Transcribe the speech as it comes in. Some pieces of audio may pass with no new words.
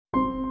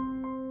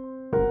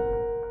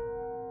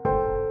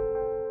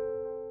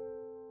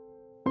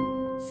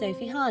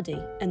Sophie Hardy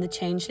and the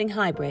Changeling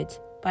Hybrid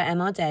by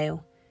M.R.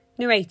 Dale.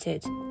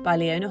 Narrated by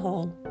Leona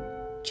Hall.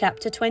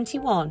 Chapter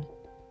 21.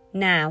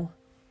 Now.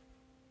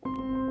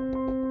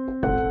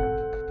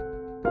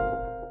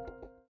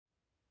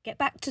 Get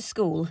back to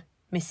school,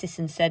 Miss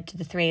Sissons said to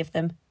the three of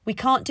them. We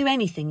can't do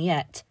anything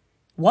yet.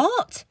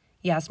 What?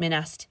 Yasmin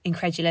asked,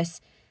 incredulous.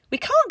 We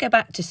can't go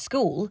back to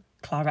school,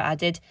 Clara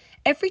added.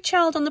 Every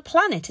child on the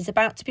planet is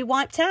about to be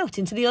wiped out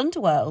into the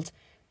underworld.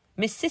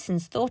 Miss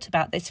Sissons thought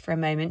about this for a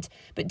moment,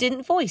 but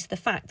didn't voice the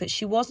fact that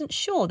she wasn't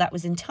sure that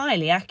was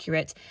entirely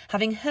accurate,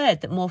 having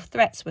heard that more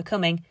threats were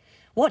coming.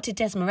 What did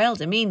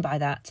Desmeralda mean by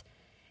that?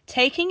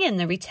 Taking in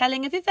the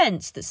retelling of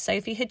events that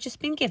Sophie had just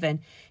been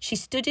given, she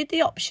studied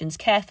the options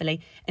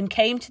carefully and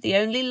came to the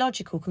only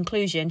logical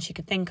conclusion she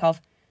could think of.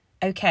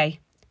 OK,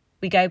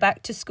 we go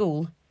back to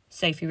school,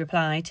 Sophie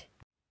replied.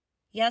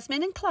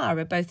 Yasmin and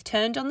Clara both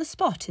turned on the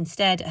spot and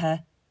stared at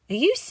her. Are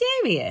you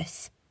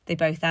serious? They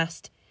both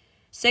asked.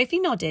 Sophie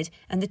nodded,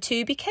 and the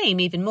two became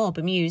even more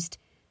bemused.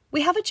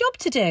 We have a job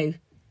to do,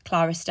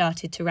 Clara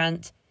started to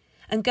rant.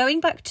 And going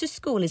back to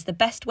school is the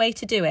best way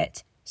to do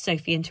it,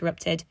 Sophie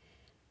interrupted.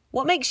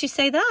 What makes you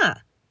say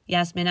that?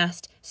 Yasmin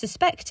asked,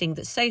 suspecting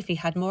that Sophie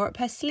had more up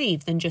her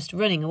sleeve than just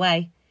running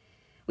away.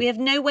 We have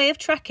no way of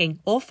tracking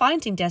or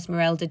finding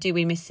Desmeralda, do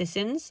we, Miss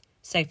Sissons?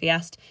 Sophie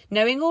asked,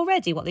 knowing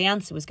already what the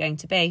answer was going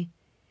to be.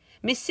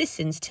 Miss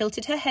Sissons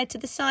tilted her head to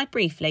the side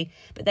briefly,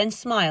 but then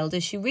smiled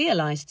as she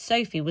realised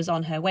Sophie was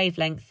on her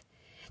wavelength.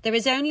 There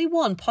is only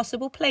one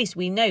possible place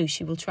we know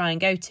she will try and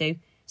go to,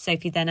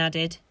 Sophie then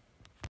added.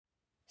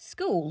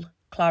 School,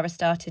 Clara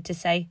started to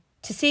say.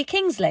 To see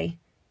Kingsley?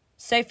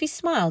 Sophie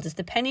smiled as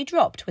the penny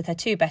dropped with her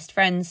two best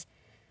friends.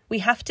 We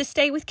have to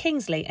stay with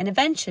Kingsley and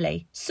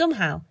eventually,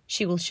 somehow,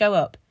 she will show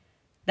up.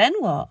 Then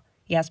what?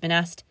 Yasmin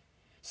asked.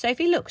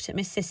 Sophie looked at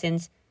Miss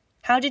Sissons.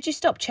 How did you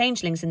stop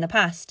changelings in the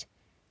past?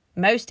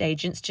 Most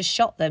agents just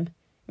shot them,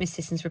 Miss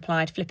Sissons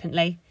replied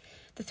flippantly.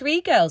 The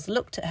three girls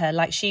looked at her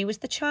like she was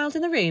the child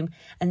in the room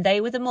and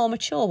they were the more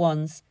mature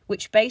ones,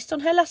 which, based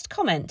on her last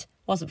comment,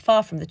 wasn't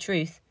far from the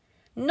truth.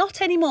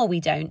 Not anymore, we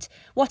don't.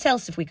 What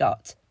else have we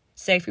got?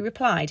 Sophie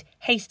replied,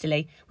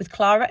 hastily, with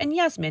Clara and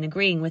Yasmin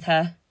agreeing with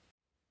her.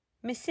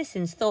 Miss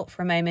Sissons thought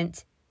for a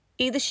moment.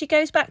 Either she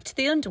goes back to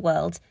the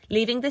underworld,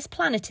 leaving this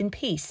planet in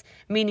peace,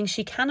 meaning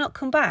she cannot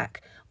come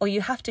back, or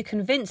you have to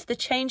convince the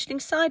changeling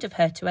side of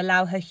her to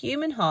allow her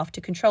human half to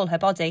control her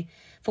body,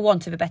 for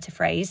want of a better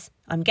phrase,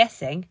 I'm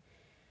guessing.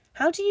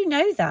 How do you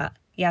know that?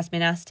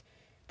 Yasmin asked.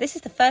 This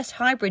is the first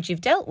hybrid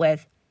you've dealt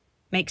with.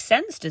 Makes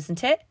sense,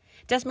 doesn't it?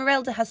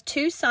 Desmeralda has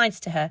two sides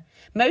to her.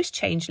 Most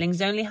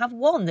changelings only have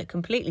one that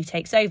completely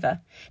takes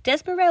over.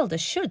 Desmeralda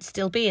should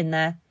still be in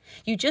there.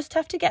 You just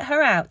have to get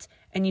her out,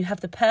 and you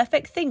have the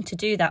perfect thing to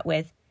do that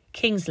with.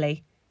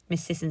 Kingsley,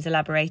 Miss Sissons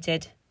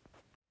elaborated.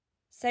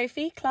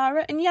 Sophie,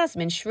 Clara and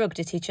Yasmin shrugged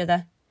at each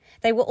other.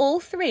 They were all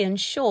three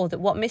unsure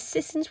that what Miss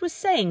Sissons was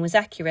saying was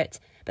accurate,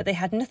 but they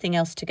had nothing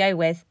else to go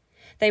with.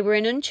 They were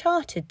in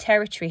uncharted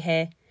territory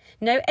here.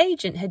 No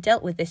agent had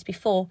dealt with this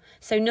before,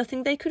 so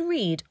nothing they could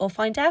read or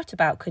find out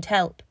about could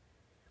help.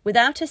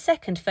 Without a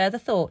second further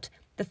thought,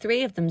 the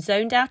three of them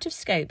zoned out of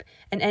scope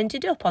and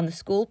ended up on the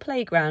school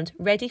playground,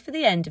 ready for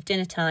the end of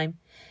dinner time,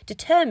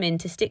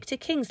 determined to stick to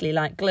Kingsley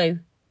like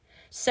glue.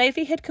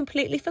 Sophie had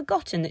completely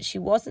forgotten that she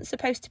wasn't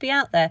supposed to be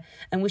out there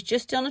and was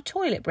just on a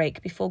toilet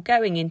break before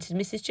going into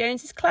Mrs.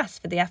 Jones's class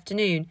for the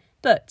afternoon,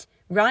 but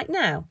right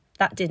now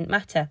that didn't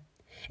matter.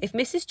 If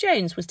Mrs.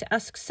 Jones was to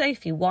ask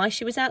Sophie why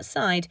she was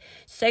outside,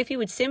 Sophie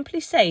would simply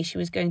say she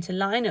was going to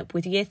line up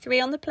with Year 3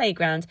 on the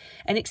playground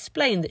and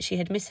explain that she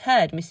had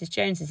misheard Mrs.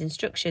 Jones's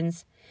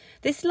instructions.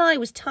 This lie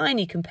was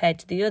tiny compared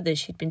to the others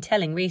she'd been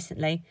telling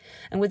recently,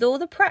 and with all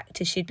the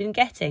practice she'd been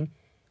getting,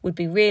 would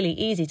be really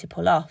easy to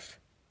pull off.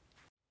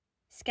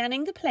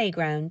 Scanning the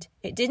playground,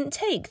 it didn't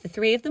take the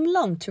three of them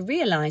long to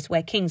realise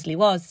where Kingsley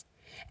was.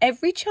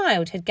 Every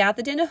child had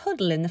gathered in a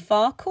huddle in the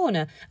far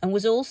corner and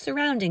was all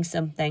surrounding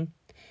something.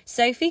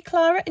 Sophie,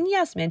 Clara and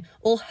Yasmin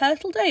all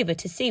hurtled over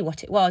to see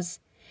what it was.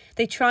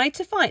 They tried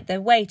to fight their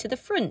way to the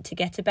front to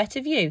get a better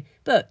view,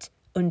 but,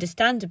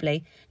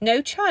 understandably,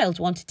 no child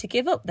wanted to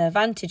give up their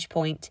vantage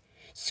point.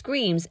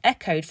 Screams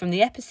echoed from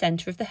the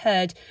epicentre of the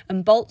herd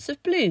and bolts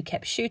of blue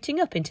kept shooting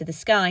up into the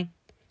sky.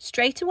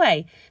 Straight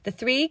away, the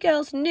three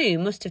girls knew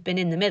must have been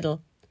in the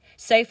middle.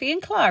 Sophie and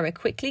Clara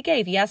quickly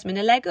gave Yasmin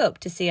a leg up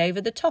to see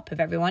over the top of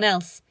everyone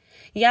else.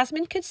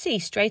 Yasmin could see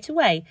straight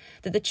away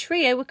that the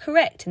trio were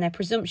correct in their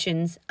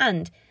presumptions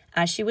and,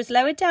 as she was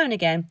lowered down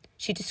again,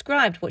 she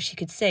described what she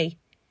could see.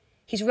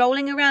 He's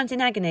rolling around in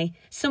agony.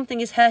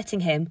 Something is hurting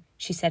him,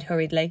 she said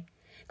hurriedly.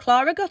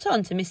 Clara got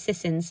on to Miss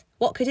Sissons.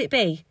 What could it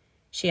be?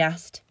 She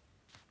asked.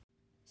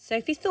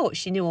 Sophie thought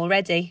she knew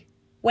already.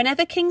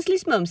 Whenever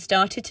Kingsley's mum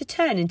started to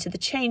turn into the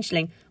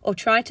changeling or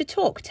try to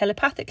talk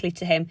telepathically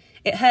to him,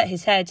 it hurt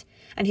his head,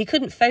 and he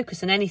couldn't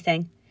focus on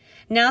anything.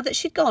 Now that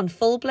she'd gone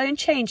full-blown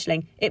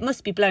changeling, it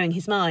must be blowing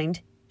his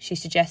mind, she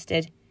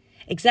suggested.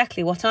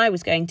 Exactly what I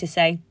was going to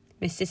say,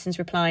 Miss Sissons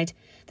replied,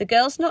 the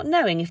girls not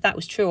knowing if that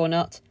was true or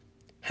not.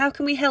 How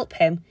can we help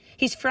him?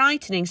 He's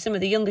frightening some of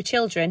the younger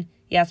children,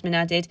 Yasmin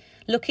added,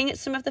 looking at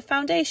some of the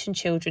foundation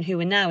children who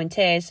were now in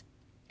tears.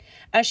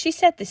 As she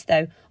said this,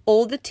 though,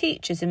 all the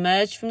teachers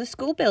emerged from the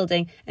school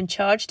building and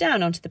charged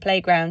down onto the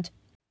playground.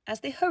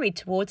 As they hurried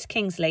towards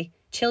Kingsley,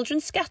 children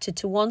scattered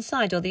to one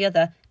side or the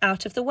other,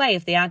 out of the way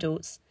of the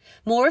adults.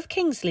 More of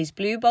Kingsley's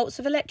blue bolts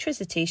of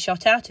electricity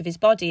shot out of his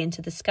body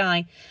into the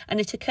sky, and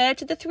it occurred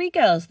to the three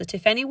girls that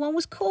if anyone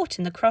was caught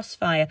in the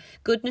crossfire,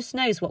 goodness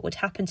knows what would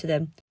happen to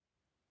them.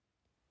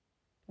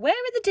 "Where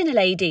are the dinner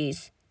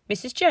ladies?"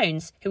 Mrs.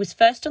 Jones, who was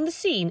first on the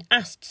scene,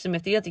 asked some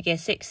of the other Year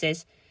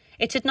Sixes.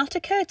 It had not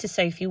occurred to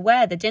Sophie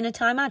where the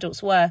dinner-time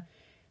adults were.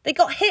 "They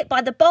got hit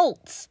by the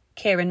bolts,"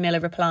 Kieran Miller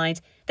replied.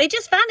 "They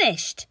just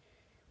vanished."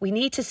 "We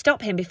need to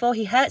stop him before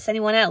he hurts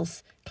anyone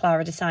else,"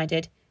 Clara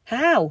decided.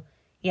 "How?"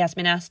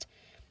 Yasmin asked.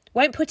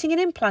 "Won't putting an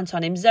implant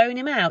on him zone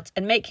him out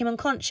and make him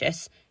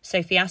unconscious?"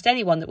 Sophie asked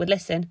anyone that would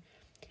listen.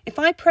 "If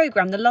I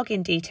program the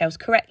login details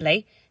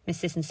correctly," Miss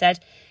Sisson said.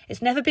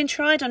 "It's never been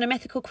tried on a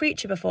mythical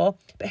creature before,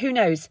 but who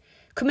knows?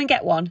 Come and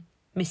get one,"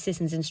 Miss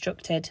Sissons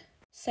instructed.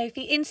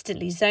 Sophie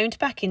instantly zoned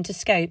back into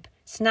scope,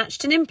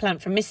 snatched an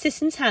implant from Miss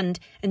Sisson's hand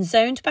and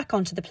zoned back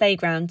onto the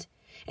playground.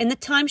 In the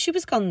time she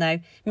was gone, though,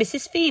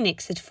 Mrs.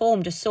 Phoenix had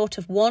formed a sort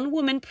of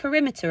one-woman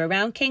perimeter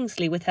around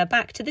Kingsley with her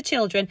back to the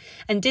children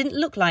and didn't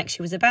look like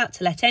she was about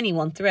to let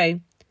anyone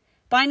through.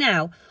 By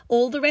now,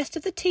 all the rest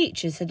of the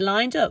teachers had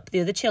lined up the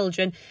other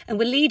children and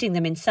were leading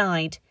them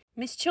inside.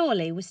 Miss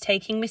Chorley was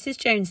taking Mrs.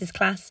 Jones's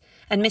class,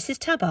 and Mrs.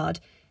 Tabard,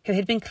 who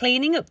had been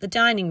cleaning up the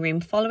dining room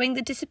following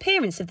the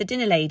disappearance of the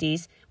dinner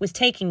ladies, was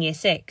taking Year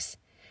 6.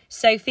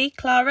 Sophie,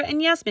 Clara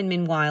and Yasmin,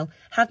 meanwhile,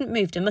 hadn't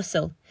moved a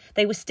muscle.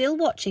 They were still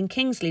watching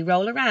Kingsley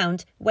roll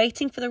around,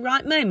 waiting for the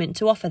right moment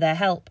to offer their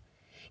help.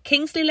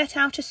 Kingsley let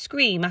out a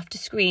scream after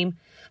scream.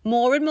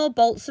 More and more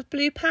bolts of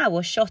blue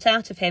power shot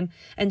out of him,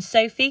 and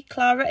Sophie,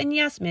 Clara and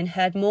Yasmin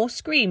heard more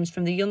screams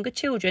from the younger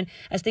children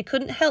as they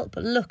couldn't help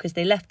but look as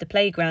they left the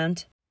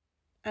playground.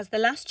 As the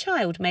last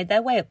child made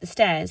their way up the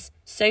stairs,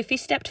 Sophie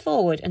stepped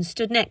forward and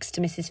stood next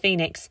to Mrs.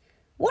 Phoenix.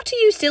 "What are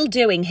you still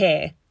doing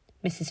here?"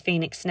 Mrs.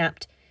 Phoenix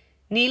snapped.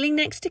 Kneeling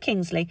next to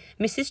Kingsley,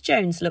 Mrs.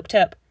 Jones looked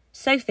up.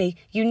 "Sophie,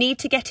 you need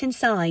to get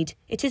inside.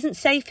 It isn't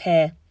safe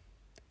here."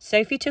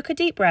 Sophie took a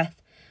deep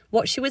breath.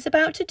 What she was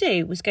about to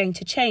do was going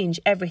to change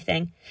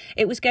everything.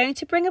 It was going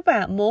to bring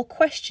about more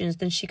questions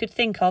than she could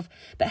think of,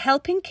 but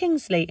helping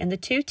Kingsley and the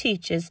two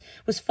teachers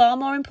was far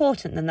more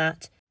important than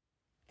that.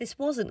 This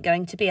wasn't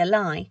going to be a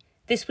lie.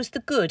 This was the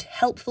good,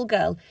 helpful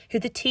girl who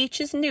the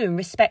teachers knew and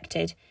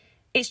respected.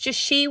 It's just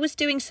she was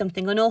doing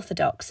something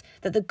unorthodox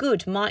that the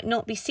good might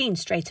not be seen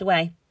straight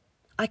away.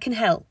 "I can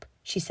help,"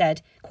 she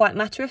said, quite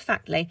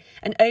matter-of-factly,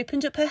 and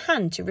opened up her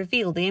hand to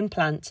reveal the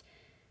implant.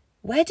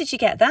 "Where did you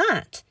get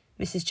that?"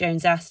 Mrs.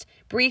 Jones asked,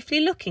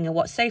 briefly looking at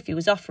what Sophie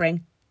was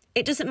offering.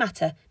 "It doesn't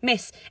matter,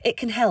 miss, it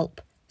can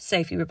help,"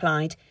 Sophie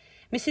replied.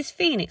 Mrs.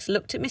 Phoenix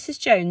looked at Mrs.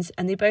 Jones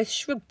and they both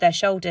shrugged their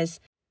shoulders.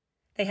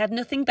 They had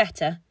nothing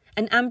better.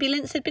 An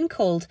ambulance had been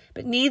called,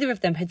 but neither of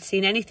them had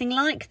seen anything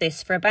like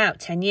this for about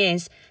 10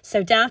 years,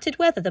 so doubted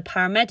whether the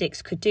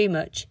paramedics could do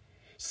much.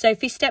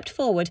 Sophie stepped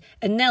forward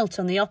and knelt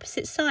on the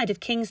opposite side of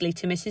Kingsley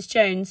to Mrs.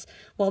 Jones,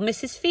 while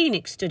Mrs.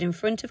 Phoenix stood in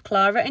front of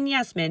Clara and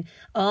Yasmin,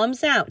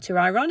 arms out to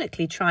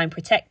ironically try and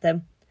protect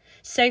them.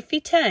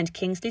 Sophie turned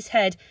Kingsley's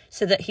head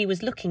so that he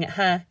was looking at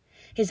her.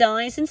 His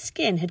eyes and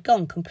skin had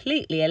gone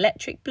completely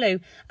electric blue,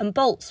 and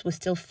bolts were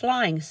still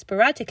flying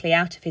sporadically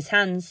out of his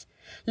hands.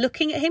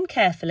 Looking at him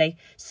carefully,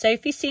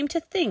 Sophie seemed to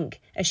think,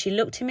 as she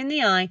looked him in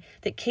the eye,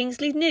 that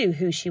Kingsley knew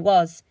who she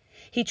was.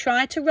 He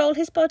tried to roll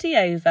his body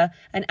over,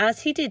 and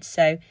as he did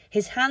so,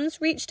 his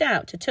hands reached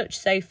out to touch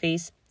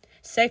Sophie's.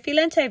 Sophie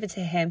leant over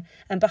to him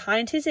and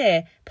behind his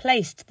ear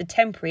placed the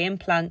temporary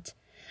implant.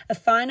 A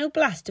final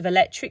blast of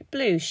electric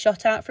blue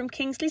shot out from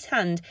Kingsley's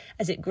hand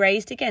as it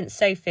grazed against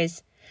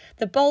Sophie's.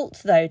 The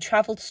bolt, though,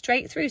 travelled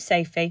straight through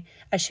Sophie,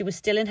 as she was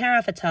still in her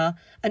avatar,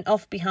 and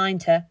off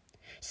behind her.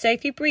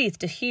 Sophie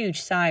breathed a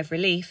huge sigh of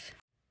relief.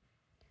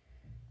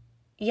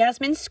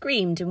 Yasmin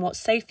screamed in what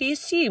Sophie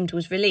assumed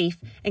was relief,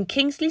 and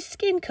Kingsley's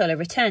skin colour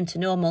returned to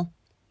normal.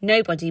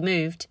 Nobody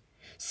moved.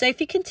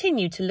 Sophie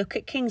continued to look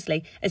at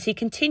Kingsley as he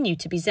continued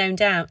to be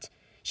zoned out.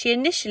 She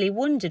initially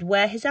wondered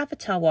where his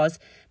avatar was,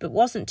 but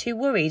wasn't too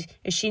worried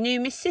as she knew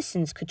Miss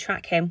Sissons could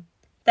track him.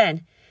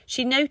 Then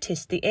she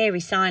noticed the eerie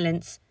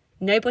silence.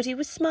 Nobody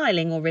was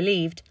smiling or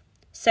relieved.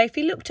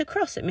 Sophie looked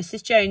across at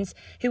Mrs. Jones,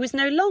 who was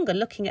no longer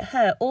looking at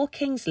her or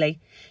Kingsley.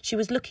 She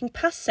was looking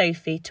past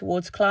Sophie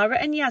towards Clara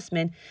and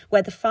Yasmin,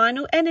 where the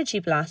final energy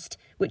blast,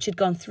 which had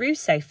gone through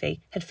Sophie,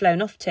 had flown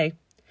off to.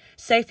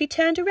 Sophie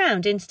turned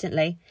around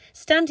instantly.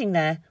 Standing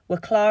there were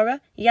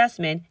Clara,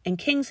 Yasmin and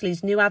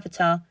Kingsley's new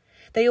avatar.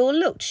 They all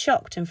looked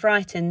shocked and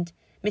frightened.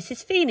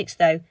 Mrs. Phoenix,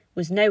 though,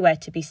 was nowhere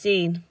to be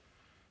seen.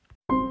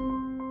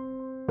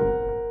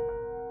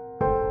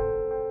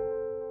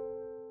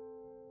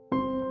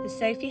 The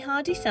Sophie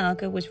Hardy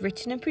saga was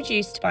written and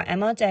produced by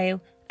M.R.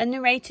 Dale and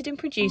narrated and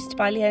produced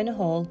by Leona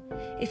Hall.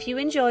 If you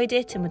enjoyed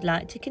it and would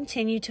like to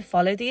continue to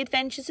follow the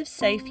adventures of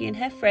Sophie and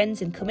her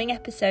friends in coming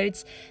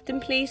episodes, then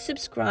please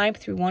subscribe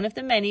through one of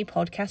the many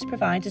podcast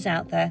providers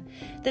out there.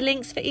 The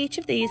links for each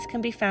of these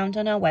can be found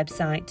on our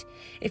website.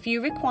 If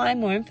you require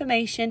more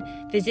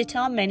information, visit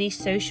our many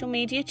social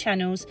media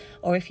channels,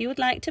 or if you would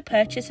like to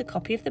purchase a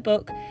copy of the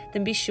book,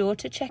 then be sure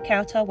to check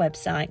out our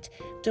website,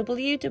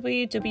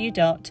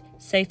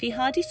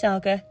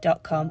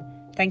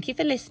 www.sophiehardysaga.com. Thank you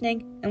for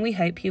listening, and we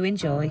hope you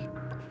enjoy.